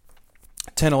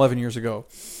 10, 11 years ago,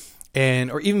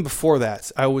 or even before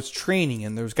that, I was training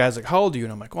and there was guys like, how old are you?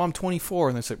 And I'm like, well, I'm 24.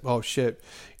 And they said, oh shit,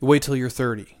 wait till you're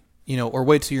 30, or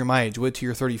wait till you're my age, wait till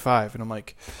you're 35. And I'm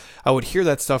like, I would hear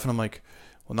that stuff and I'm like,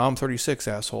 well, now I'm 36,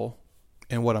 asshole.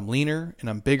 And what, I'm leaner and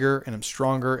I'm bigger and I'm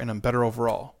stronger and I'm better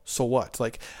overall. So what?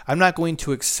 Like, I'm not going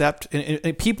to accept,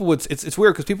 and people would, it's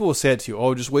weird because people will say it to you,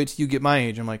 oh, just wait till you get my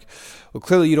age. I'm like, well,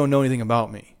 clearly you don't know anything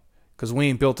about me because we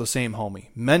ain't built the same, homie.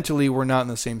 Mentally, we're not in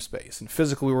the same space and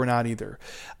physically, we're not either.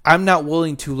 I'm not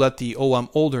willing to let I'm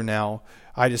older now,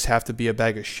 I just have to be a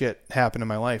bag of shit happen in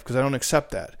my life because I don't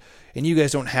accept that. And you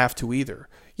guys don't have to either.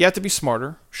 You have to be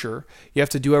smarter, sure. You have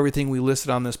to do everything we listed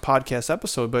on this podcast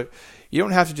episode, but you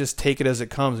don't have to just take it as it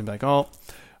comes and be like, oh,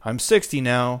 I'm 60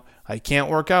 now. I can't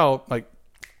work out. Like,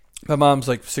 my mom's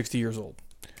like 60 years old.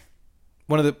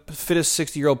 One of the fittest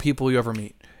 60-year-old people you ever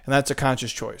meet. And that's a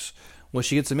conscious choice. Will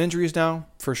she get some injuries now?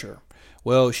 For sure.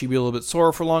 Will she be a little bit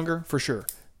sore for longer? For sure.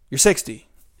 You're 60.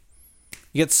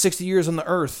 You get 60 years on the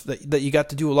earth that you got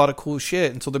to do a lot of cool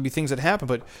shit. And so there'll be things that happen,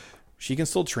 but she can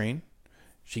still train.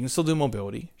 She can still do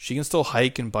mobility. She can still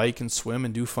hike and bike and swim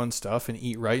and do fun stuff and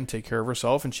eat right and take care of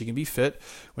herself. And she can be fit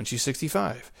when she's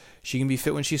 65. She can be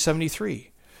fit when she's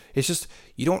 73. It's just,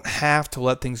 you don't have to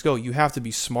let things go. You have to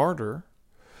be smarter.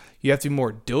 You have to be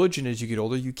more diligent as you get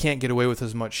older. You can't get away with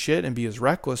as much shit and be as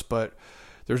reckless, but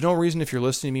there's no reason if you're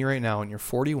listening to me right now and you're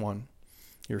 41,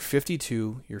 you're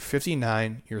 52, you're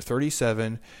 59, you're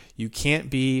 37, you can't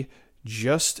be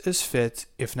just as fit,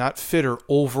 if not fitter,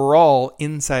 overall,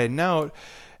 inside and out,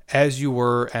 as you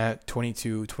were at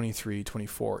 22, 23,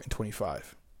 24, and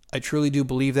 25. I truly do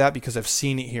believe that because I've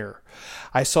seen it here.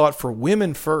 I saw it for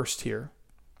women first here,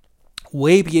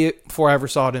 way before I ever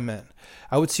saw it in men.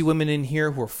 I would see women in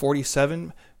here who are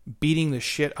 47 beating the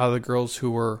shit out of the girls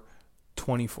who were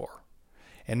 24.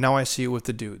 And now I see it with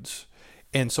the dudes.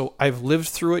 And so I've lived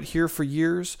through it here for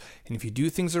years. And if you do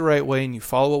things the right way and you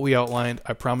follow what we outlined,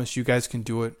 I promise you guys can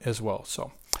do it as well.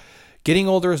 So getting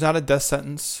older is not a death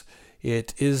sentence.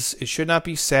 It should not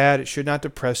be sad. It should not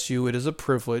depress you. It is a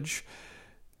privilege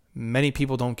many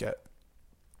people don't get.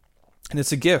 And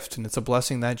it's a gift and it's a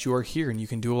blessing that you are here and you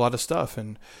can do a lot of stuff.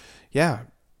 And yeah,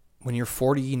 when you're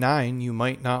 49, you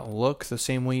might not look the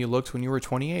same way you looked when you were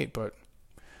 28, but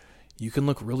you can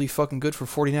look really fucking good for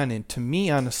 49. And to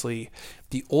me, honestly,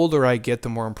 the older I get, the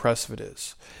more impressive it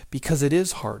is. Because it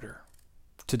is harder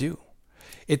to do.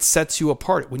 It sets you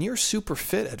apart. When you're super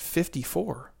fit at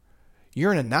 54,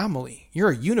 you're an anomaly. You're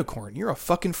a unicorn. You're a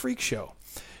fucking freak show.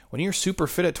 When you're super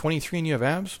fit at 23 and you have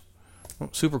abs, well,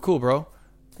 super cool, bro.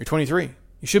 You're 23.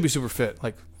 You should be super fit.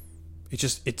 Like,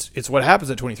 it's what happens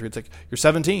at 23. It's like, you're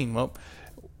 17. Well,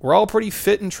 we're all pretty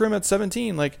fit and trim at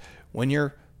 17. Like, when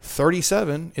you're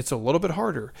 37, it's a little bit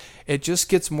harder. It just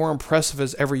gets more impressive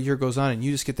as every year goes on, and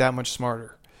you just get that much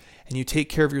smarter. And you take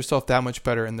care of yourself that much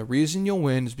better. And the reason you'll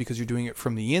win is because you're doing it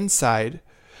from the inside,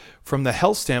 from the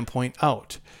health standpoint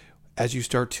out. As you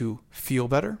start to feel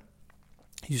better,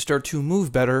 you start to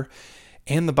move better,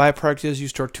 and the byproduct is you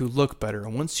start to look better.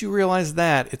 And once you realize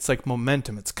that, it's like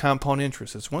momentum. It's compound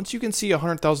interest. It's once you can see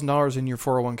 $100,000 in your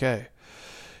 401k,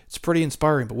 it's pretty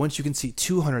inspiring. But once you can see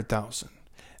 $200,000,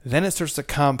 then it starts to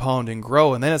compound and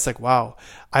grow. And then it's like, wow,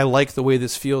 I like the way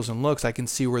this feels and looks. I can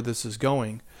see where this is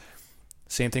going.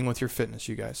 Same thing with your fitness,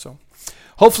 you guys. So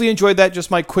hopefully you enjoyed that. Just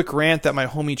my quick rant that my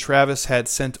homie Travis had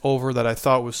sent over that I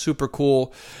thought was super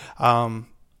cool.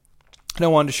 And I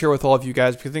wanted to share with all of you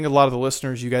guys because I think a lot of the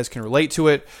listeners, you guys can relate to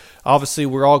it. Obviously,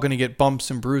 we're all going to get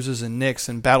bumps and bruises and nicks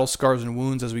and battle scars and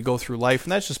wounds as we go through life.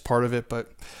 And that's just part of it.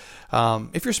 But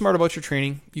if you're smart about your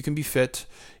training, you can be fit,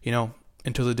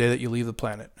 until the day that you leave the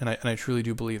planet. And I truly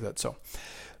do believe that. So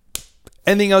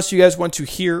anything else you guys want to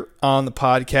hear on the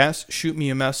podcast, shoot me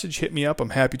a message, hit me up. I'm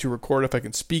happy to record if I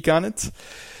can speak on it.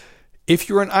 If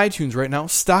you're on iTunes right now,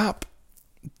 stop.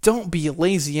 Don't be a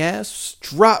lazy ass.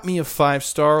 Drop me a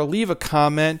 5-star. Leave a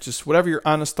comment. Just whatever your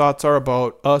honest thoughts are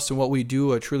about us and what we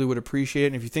do. I truly would appreciate it.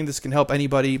 And if you think this can help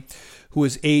anybody who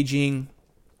is aging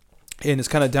and is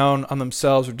kind of down on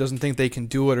themselves or doesn't think they can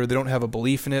do it or they don't have a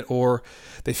belief in it or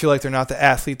they feel like they're not the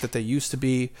athlete that they used to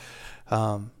be,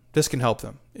 this can help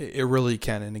them. It really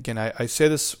can. And again, I say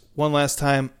this one last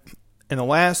time. In the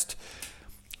last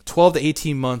 12 to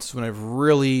 18 months when I've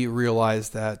really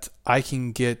realized that I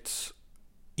can get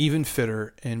even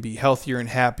fitter and be healthier and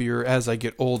happier as I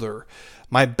get older.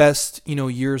 My best,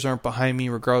 years aren't behind me,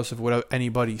 regardless of what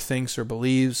anybody thinks or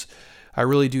believes. I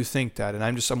really do think that, and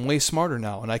I'm way smarter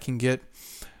now, and I can get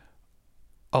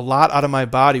a lot out of my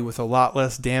body with a lot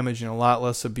less damage and a lot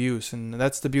less abuse. And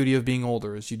that's the beauty of being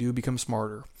older, is you do become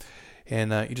smarter,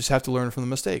 and you just have to learn from the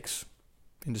mistakes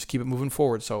and just keep it moving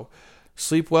forward. So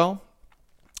sleep well,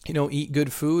 eat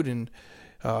good food, and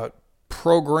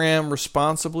program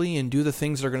responsibly, and do the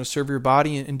things that are going to serve your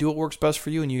body, and do what works best for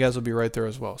you, and you guys will be right there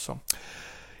as well. So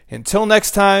until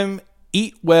next time,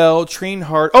 eat well, train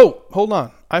hard. Oh, hold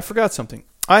on. I forgot something.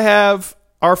 I have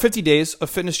our 50 Days of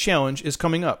Fitness Challenge is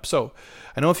coming up. So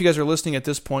I know if you guys are listening at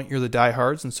this point, you're the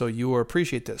diehards, and so you will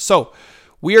appreciate this. So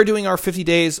we are doing our 50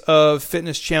 Days of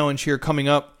Fitness Challenge here coming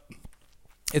up.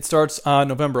 It starts on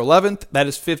November 11th. That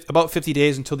is about 50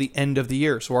 days until the end of the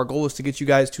year. So our goal is to get you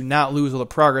guys to not lose all the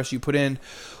progress you put in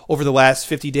over the last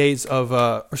 50 days of,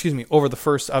 over the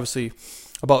first, obviously,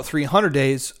 about 300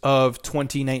 days of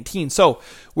 2019. So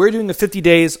we're doing the 50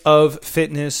 Days of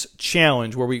Fitness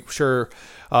Challenge, where we share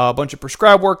a bunch of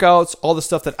prescribed workouts, all the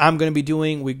stuff that I'm going to be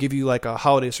doing. We give you like a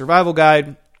holiday survival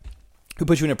guide. We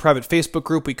put you in a private Facebook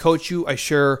group. We coach you. I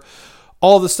share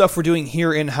all the stuff we're doing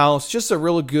here in-house. Just a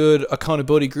really good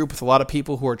accountability group with a lot of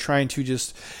people who are trying to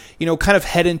just, kind of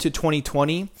head into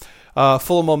 2020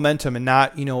 full of momentum and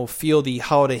not, feel the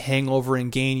holiday hangover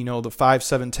and gain, the 5,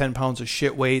 7, 10 pounds of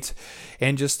shit weight,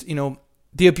 and just,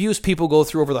 the abuse people go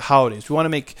through over the holidays. We want to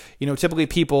make, typically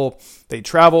people, they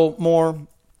travel more,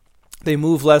 they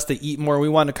move less, they eat more. We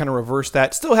want to kind of reverse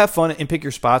that. Still have fun and pick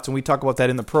your spots, and we talk about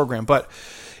that in the program. But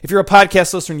if you're a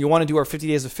podcast listener and you want to do our 50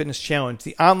 Days of Fitness Challenge,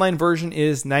 the online version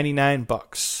is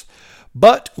 $99.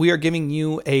 But we are giving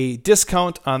you a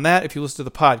discount on that if you listen to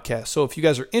the podcast. So if you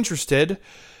guys are interested,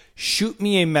 shoot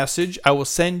me a message. I will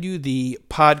send you the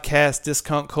podcast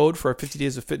discount code for our 50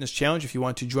 Days of Fitness Challenge if you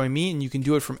want to join me, and you can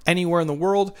do it from anywhere in the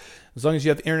world. As long as you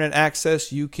have internet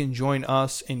access, you can join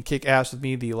us and kick ass with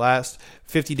me the last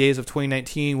 50 days of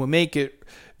 2019. We'll make it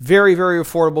very, very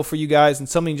affordable for you guys and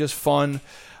something just fun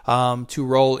to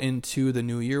roll into the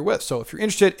new year with. So if you're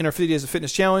interested in our 50 Days of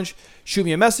Fitness Challenge, shoot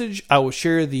me a message. I will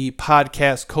share the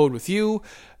podcast code with you.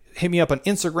 Hit me up on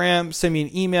Instagram, send me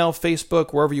an email,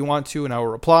 Facebook, wherever you want to, and I will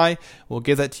reply. We'll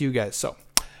give that to you guys. So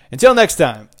until next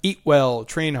time, eat well,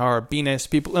 train hard, be nice to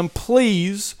people, and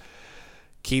please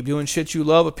keep doing shit you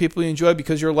love with people you enjoy,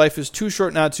 because your life is too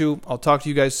short not to. I'll talk to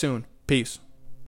you guys soon. Peace.